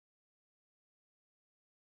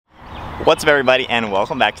What's up everybody, and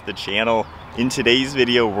welcome back to the channel. In today's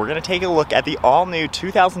video, we're going to take a look at the all-new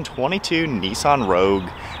 2022 Nissan Rogue.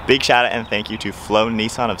 Big shout out and thank you to Flo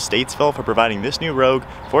Nissan of Statesville for providing this new Rogue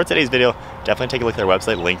for today's video. Definitely take a look at their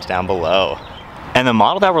website linked down below. And the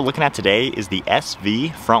model that we're looking at today is the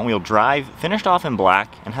SV front-wheel drive, finished off in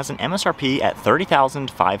black, and has an MSRP at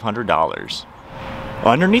 $30,500.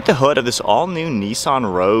 Underneath the hood of this all-new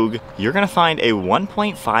Nissan Rogue, you're going to find a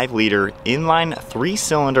 1.5-liter inline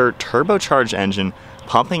 3-cylinder turbocharged engine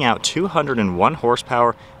pumping out 201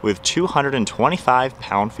 horsepower with 225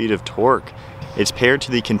 pound-feet of torque. It's paired to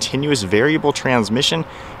the continuous variable transmission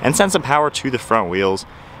and sends the power to the front wheels,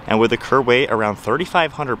 and with a curb weight around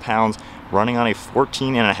 3,500 pounds running on a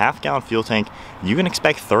 14.5-gallon fuel tank, you can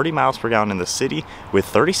expect 30 miles per gallon in the city with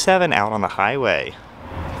 37 out on the highway.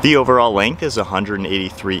 The overall length is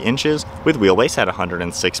 183 inches with wheelbase at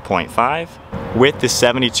 106.5, width is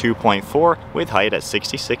 72.4 with height at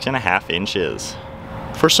 66.5 inches.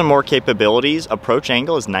 For some more capabilities, approach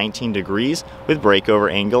angle is 19 degrees with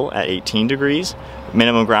breakover angle at 18 degrees.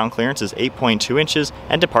 Minimum ground clearance is 8.2 inches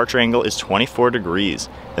and departure angle is 24 degrees.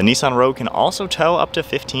 The Nissan Rogue can also tow up to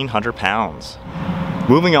 1,500 pounds.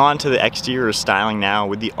 Moving on to the exterior styling now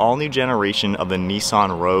with the all-new generation of the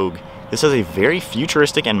Nissan Rogue. This has a very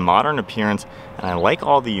futuristic and modern appearance, and I like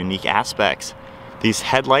all the unique aspects. These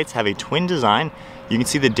headlights have a twin design. You can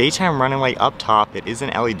see the daytime running light up top. It is an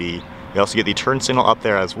LED. We also get the turn signal up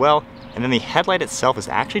there as well, and then the headlight itself is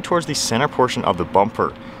actually towards the center portion of the bumper.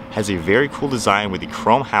 It has a very cool design with the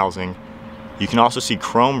chrome housing. You can also see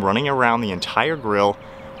chrome running around the entire grille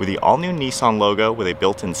with the all-new Nissan logo with a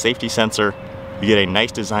built-in safety sensor. You get a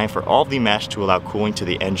nice design for all of the mesh to allow cooling to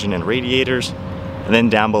the engine and radiators. And then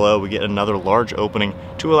down below we get another large opening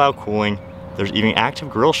to allow cooling. There's even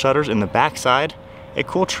active grille shutters in the back side, a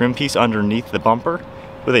cool trim piece underneath the bumper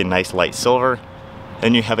with a nice light silver.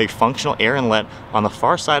 Then you have a functional air inlet on the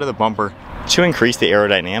far side of the bumper to increase the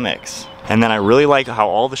aerodynamics. And then I really like how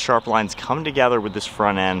all the sharp lines come together with this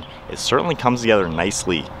front end. It certainly comes together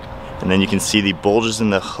nicely. And then you can see the bulges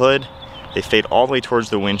in the hood. They fade all the way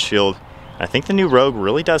towards the windshield. I think the new Rogue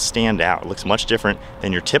really does stand out. It looks much different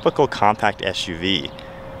than your typical compact SUV.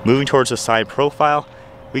 Moving towards the side profile,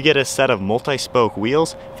 we get a set of multi-spoke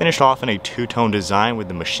wheels finished off in a two-tone design with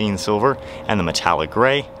the machine silver and the metallic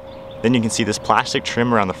gray. Then you can see this plastic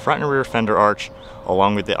trim around the front and rear fender arch,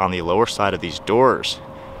 along with it on the lower side of these doors.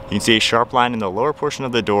 You can see a sharp line in the lower portion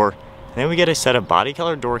of the door. And then we get a set of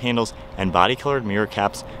body-colored door handles and body-colored mirror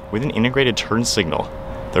caps with an integrated turn signal.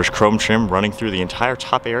 There's chrome trim running through the entire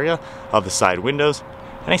top area of the side windows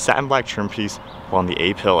and a satin black trim piece along the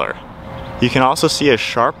A-pillar. You can also see a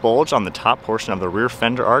sharp bulge on the top portion of the rear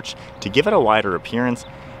fender arch to give it a wider appearance,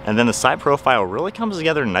 and then the side profile really comes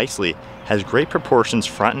together nicely, has great proportions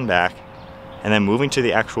front and back. And then moving to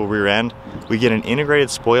the actual rear end, we get an integrated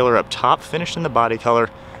spoiler up top finished in the body color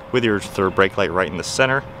with your third brake light right in the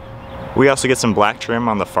center. We also get some black trim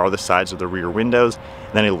on the farthest sides of the rear windows,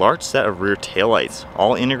 and then a large set of rear taillights,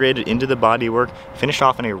 all integrated into the bodywork, finished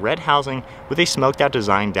off in a red housing with a smoked out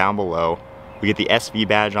design down below. We get the SV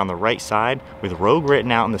badge on the right side with Rogue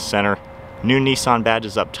written out in the center. New Nissan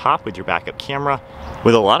badges up top with your backup camera,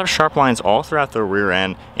 with a lot of sharp lines all throughout the rear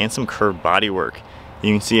end and some curved bodywork.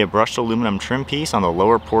 You can see a brushed aluminum trim piece on the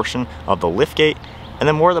lower portion of the liftgate, and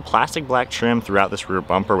then more of the plastic black trim throughout this rear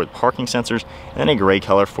bumper with parking sensors, and then a gray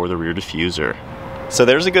color for the rear diffuser. So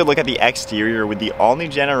there's a good look at the exterior with the all-new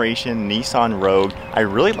generation Nissan Rogue. I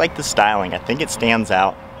really like the styling. I think it stands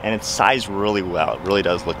out, and it's sized really well. It really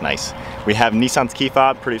does look nice. We have Nissan's key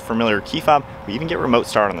fob, pretty familiar key fob. We even get remote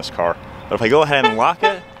start on this car. But if I go ahead and lock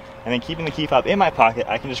it, and then keeping the key fob in my pocket,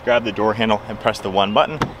 I can just grab the door handle and press the one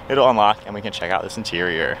button. It'll unlock, and we can check out this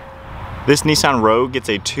interior. This Nissan Rogue gets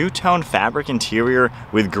a two-tone fabric interior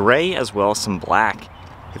with gray as well as some black.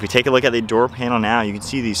 If we take a look at the door panel now, you can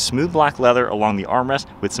see the smooth black leather along the armrest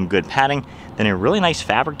with some good padding, then a really nice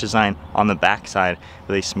fabric design on the back side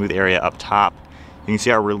with a smooth area up top. You can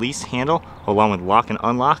see our release handle along with lock and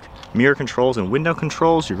unlock, mirror controls and window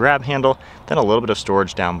controls, your grab handle, then a little bit of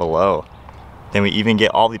storage down below. Then we even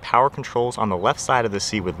get all the power controls on the left side of the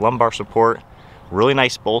seat with lumbar support, really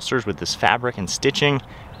nice bolsters with this fabric and stitching,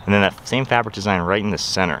 and then that same fabric design right in the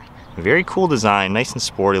center. Very cool design, nice and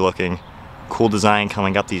sporty looking. Cool design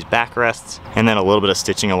coming up these backrests, and then a little bit of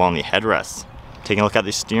stitching along the headrests. Taking a look at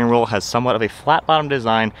the steering wheel, has somewhat of a flat bottom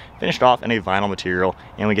design, finished off in a vinyl material,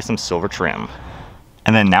 and we get some silver trim.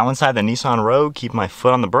 And then now inside the Nissan Rogue, keep my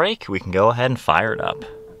foot on the brake, we can go ahead and fire it up.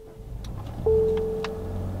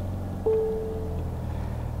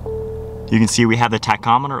 You can see we have the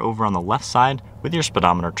tachometer over on the left side with your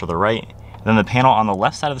speedometer to the right, Then the panel on the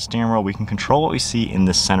left side of the steering wheel, we can control what we see in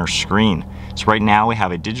the center screen. So right now we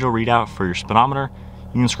have a digital readout for your speedometer.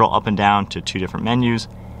 You can scroll up and down to 2 different menus.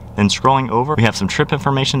 Then scrolling over, we have some trip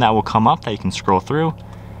information that will come up that you can scroll through.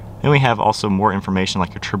 Then we have also more information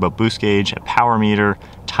like your turbo boost gauge, a power meter,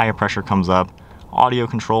 tire pressure comes up, audio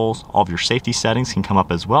controls, all of your safety settings can come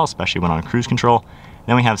up as well, especially when on cruise control.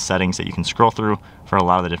 Then we have settings that you can scroll through for a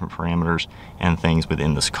lot of the different parameters and things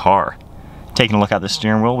within this car. Taking a look at the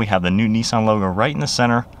steering wheel, we have the new Nissan logo right in the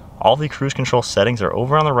center. All the cruise control settings are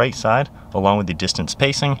over on the right side, along with the distance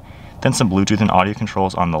pacing, then some Bluetooth and audio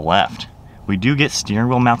controls on the left. We do get steering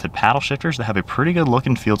wheel mounted paddle shifters that have a pretty good look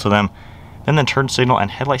and feel to them. Then the turn signal and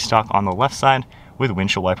headlight stalk on the left side with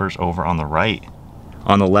windshield wipers over on the right.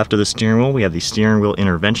 On the left of the steering wheel, we have the steering wheel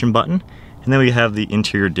intervention button, and then we have the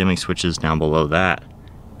interior dimming switches down below that.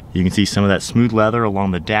 You can see some of that smooth leather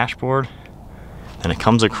along the dashboard, and it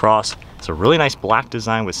comes across. It's a really nice black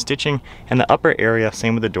design with stitching, and the upper area,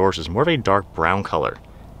 same with the doors, is more of a dark brown color.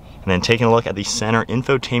 And then taking a look at the center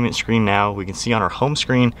infotainment screen now, we can see on our home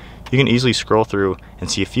screen, you can easily scroll through and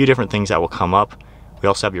see a few different things that will come up. We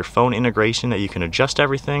also have your phone integration that you can adjust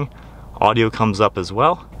everything. Audio comes up as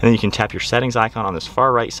well. And then you can tap your settings icon on this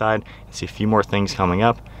far right side and see a few more things coming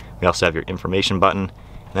up. We also have your information button.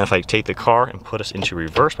 And then if I take the car and put us into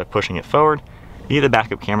reverse by pushing it forward, you get the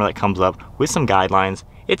backup camera that comes up with some guidelines.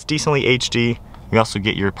 It's decently HD. We also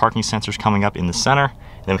get your parking sensors coming up in the center,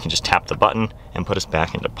 and then we can just tap the button and put us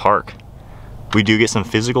back into park. We do get some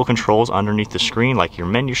physical controls underneath the screen, like your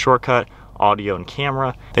menu shortcut, audio and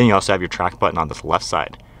camera. Then you also have your track button on this left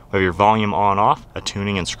side. We have your volume on off, a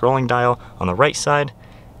tuning and scrolling dial on the right side,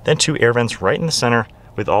 then 2 air vents right in the center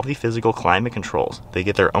with all the physical climate controls. They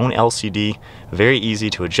get their own LCD, very easy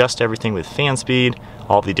to adjust everything with fan speed,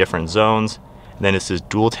 all the different zones. Then this is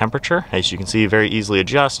dual temperature, as you can see, very easily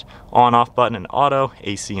adjust, on off button and auto,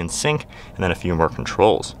 AC and sync, and then a few more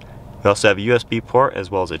controls. We also have a USB port as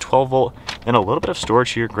well as a 12 volt and a little bit of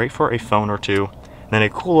storage here, great for a phone or two. And then a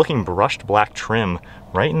cool looking brushed black trim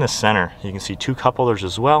right in the center. You can see 2 cup holders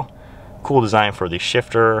as well. Cool design for the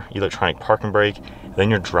shifter, electronic park and brake, then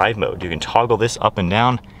your drive mode. You can toggle this up and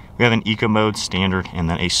down. We have an eco mode, standard, and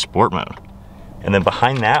then a sport mode. And then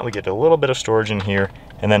behind that, we get a little bit of storage in here,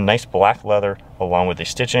 and then nice black leather along with the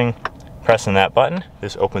stitching. Pressing that button,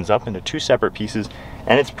 this opens up into 2 separate pieces,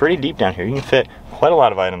 and it's pretty deep down here. You can fit quite a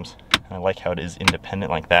lot of items. I like how it is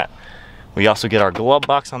independent like that. We also get our glove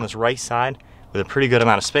box on this right side with a pretty good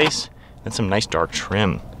amount of space and some nice dark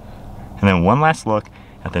trim. And then one last look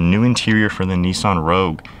at the new interior for the Nissan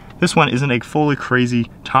Rogue. This one isn't a fully crazy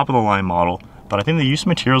top of the line model, but I think the use of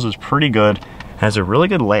materials is pretty good. It has a really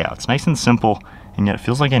good layout. It's nice and simple, and yet it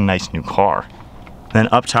feels like a nice new car. Then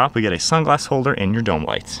up top, we get a sunglass holder and your dome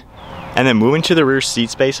lights. And then moving to the rear seat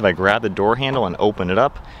space, if I grab the door handle and open it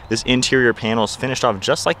up, this interior panel is finished off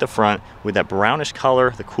just like the front with that brownish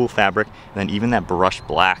color, the cool fabric, and then even that brushed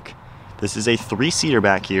black. This is a 3-seater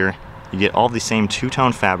back here. You get all the same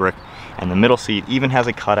 2-tone fabric, and the middle seat even has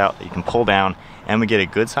a cutout that you can pull down, and we get a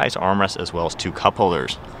good sized armrest as well as 2 cup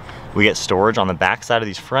holders. We get storage on the back side of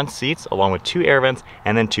these front seats along with 2 air vents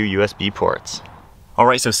and then 2 USB ports.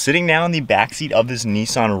 Alright, so sitting now in the back seat of this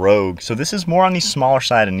Nissan Rogue. So this is more on the smaller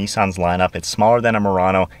side of Nissan's lineup. It's smaller than a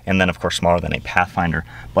Murano, and then of course smaller than a Pathfinder.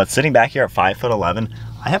 But sitting back here at 5'11",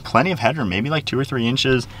 I have plenty of headroom, maybe like 2 or 3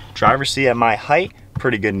 inches. Driver's seat at my height,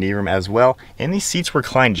 pretty good knee room as well. And these seats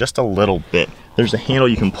recline just a little bit. There's a handle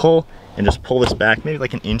you can pull and just pull this back maybe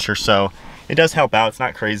like an inch or so. It does help out, it's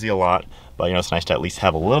not crazy a lot, but you know, it's nice to at least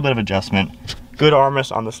have a little bit of adjustment. Good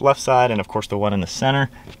armrest on this left side, and of course the one in the center,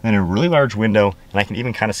 and a really large window, and I can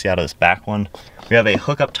even kind of see out of this back one. We have a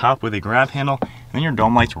hook up top with a grab handle, and then your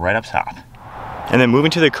dome lights right up top. And then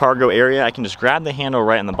moving to the cargo area, I can just grab the handle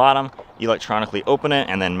right on the bottom, electronically open it,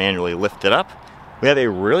 and then manually lift it up. We have a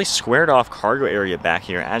really squared off cargo area back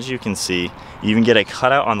here, as you can see. You even get a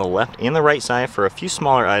cutout on the left and the right side for a few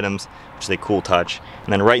smaller items, which is a cool touch.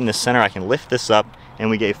 And then right in the center, I can lift this up, and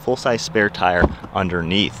we get a full-size spare tire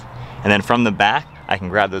underneath. And then from the back, I can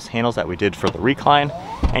grab those handles that we did for the recline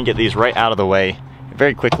and get these right out of the way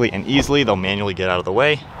very quickly and easily. They'll manually get out of the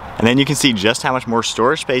way. And then you can see just how much more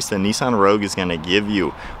storage space the Nissan Rogue is gonna give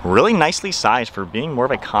you. Really nicely sized for being more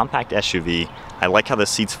of a compact SUV. I like how the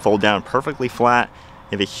seats fold down perfectly flat.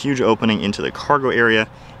 You have a huge opening into the cargo area,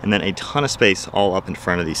 and then a ton of space all up in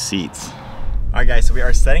front of these seats. Alright guys, so we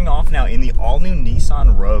are setting off now in the all-new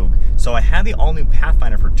Nissan Rogue. So I had the all-new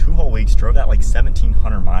Pathfinder for 2 whole weeks, drove that like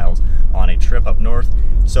 1,700 miles on a trip up north.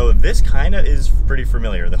 So this kind of is pretty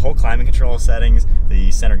familiar. The whole climate control settings,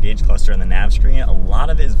 the center gauge cluster, and the nav screen, a lot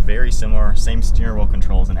of it is very similar, same steering wheel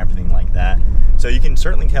controls and everything like that. So you can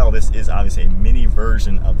certainly tell this is obviously a mini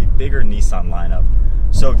version of the bigger Nissan lineup.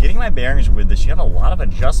 So getting my bearings with this, you have a lot of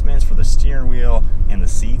adjustments for the steering wheel and the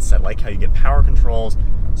seats. I like how you get power controls,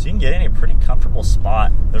 so you can get in a pretty comfortable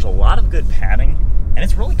spot. There's a lot of good padding, and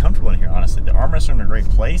it's really comfortable in here, honestly. The armrests are in a great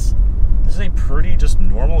place. This is a pretty just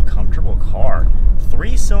normal, comfortable car.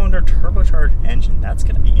 3-cylinder turbocharged engine. That's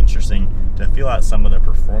going to be interesting to feel out some of the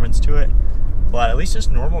performance to it. But at least just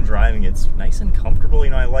normal driving, it's nice and comfortable.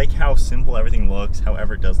 You know, I like how simple everything looks.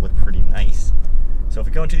 However, it does look pretty nice. So if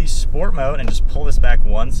we go into the sport mode and just pull this back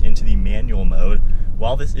once into the manual mode,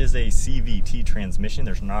 while this is a CVT transmission,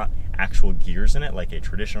 there's not actual gears in it like a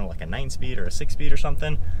traditional, like a 9-speed or a 6-speed or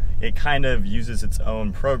something. It kind of uses its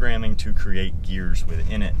own programming to create gears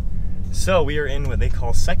within it. So we are in what they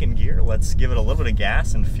call second gear. Let's give it a little bit of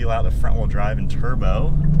gas and feel out the front wheel drive and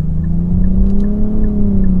turbo.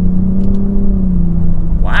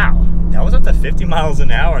 Wow, that was up to 50 miles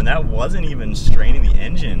an hour and that wasn't even straining the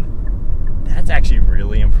engine. That's actually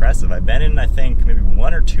really impressive. I've been in, I think, maybe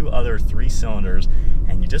 1 or 2 other 3-cylinders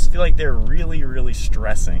and you just feel like they're really, really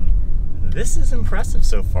stressing. This is impressive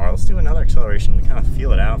so far. Let's do another acceleration to kind of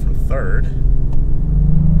feel it out from third.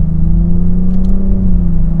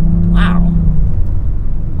 Wow.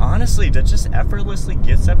 Honestly, that just effortlessly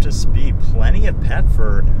gets up to speed. Plenty of pep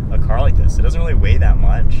for a car like this. It doesn't really weigh that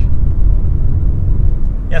much.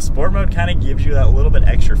 Yeah, sport mode kind of gives you that little bit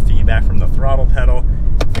extra feedback from the throttle pedal.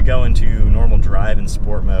 If we go into normal drive and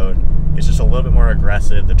sport mode, it's just a little bit more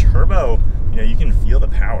aggressive. The turbo, you know, you can feel the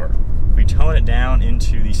power. If we tone it down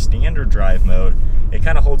into the standard drive mode, it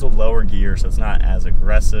kind of holds a lower gear, so it's not as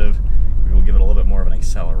aggressive. We will give it a little bit more of an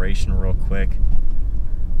acceleration real quick.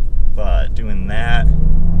 But doing that,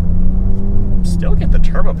 still get the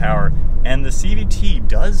turbo power, and the CVT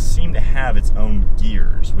does seem to have its own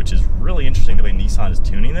gears, which is really interesting the way Nissan is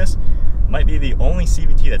tuning this. Might be the only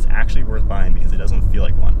CVT that's actually worth buying because it doesn't feel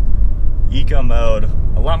like one. Eco mode,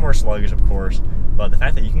 a lot more sluggish of course, but the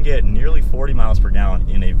fact that you can get nearly 40 miles per gallon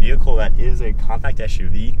in a vehicle that is a compact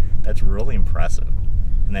SUV, that's really impressive.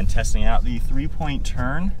 And then testing out the 3-point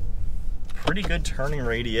turn, pretty good turning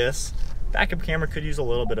radius. Backup camera could use a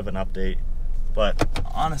little bit of an update, but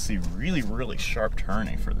honestly, really, really sharp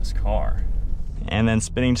turning for this car. And then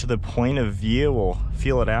spinning to the point of view, we'll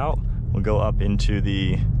feel it out. We'll go up into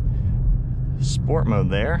the sport mode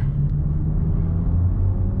there.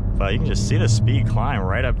 But you can just see the speed climb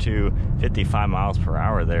right up to 55 miles per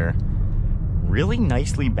hour there. Really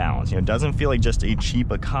nicely balanced. You know, it doesn't feel like just a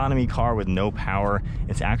cheap economy car with no power.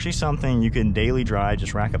 It's actually something you can daily drive,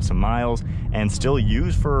 just rack up some miles and still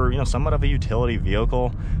use for, you know, somewhat of a utility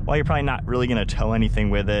vehicle. While you're probably not really going to tow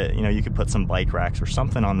anything with it, you know, you could put some bike racks or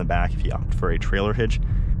something on the back if you opt for a trailer hitch.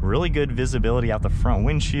 Really good visibility out the front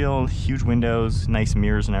windshield, huge windows, nice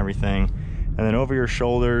mirrors and everything. And then over your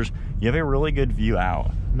shoulders, you have a really good view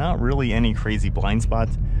out. Not really any crazy blind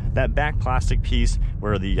spots. That back plastic piece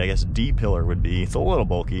where the, I guess, D pillar would be, it's a little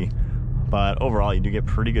bulky, but overall you do get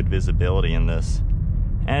pretty good visibility in this.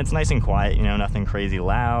 And it's nice and quiet, you know, nothing crazy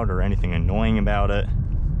loud or anything annoying about it.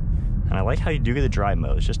 And I like how you do get the drive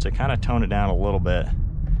modes, just to kind of tone it down a little bit.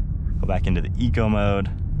 Go back into the eco mode.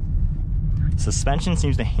 Suspension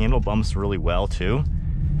seems to handle bumps really well too.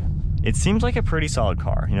 It seems like a pretty solid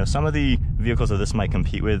car. You know, some of the vehicles that this might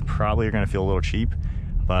compete with probably are going to feel a little cheap,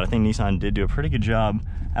 but I think Nissan did do a pretty good job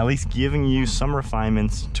at least giving you some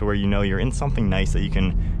refinements to where you know you're in something nice that you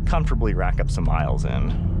can comfortably rack up some miles in.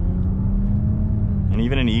 And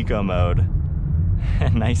even in eco mode,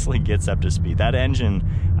 it nicely gets up to speed. That engine,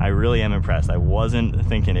 I really am impressed. I wasn't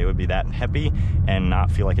thinking it would be that peppy and not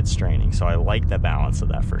feel like it's straining, so I like the balance of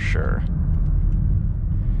that for sure.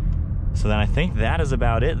 So then I think that is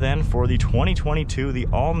about it then for the 2022, the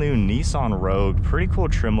all-new Nissan Rogue. Pretty cool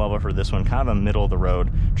trim level for this one, kind of a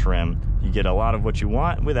middle-of-the-road trim. You get a lot of what you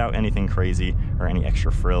want without anything crazy or any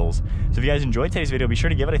extra frills. So if you guys enjoyed today's video, be sure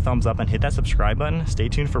to give it a thumbs up and hit that subscribe button. Stay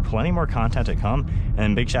tuned for plenty more content to come. And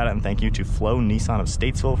then big shout out and thank you to Flo Nissan of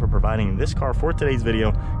Statesville for providing this car for today's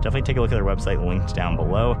video. Definitely take a look at their website linked down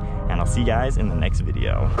below, and I'll see you guys in the next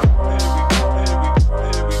video.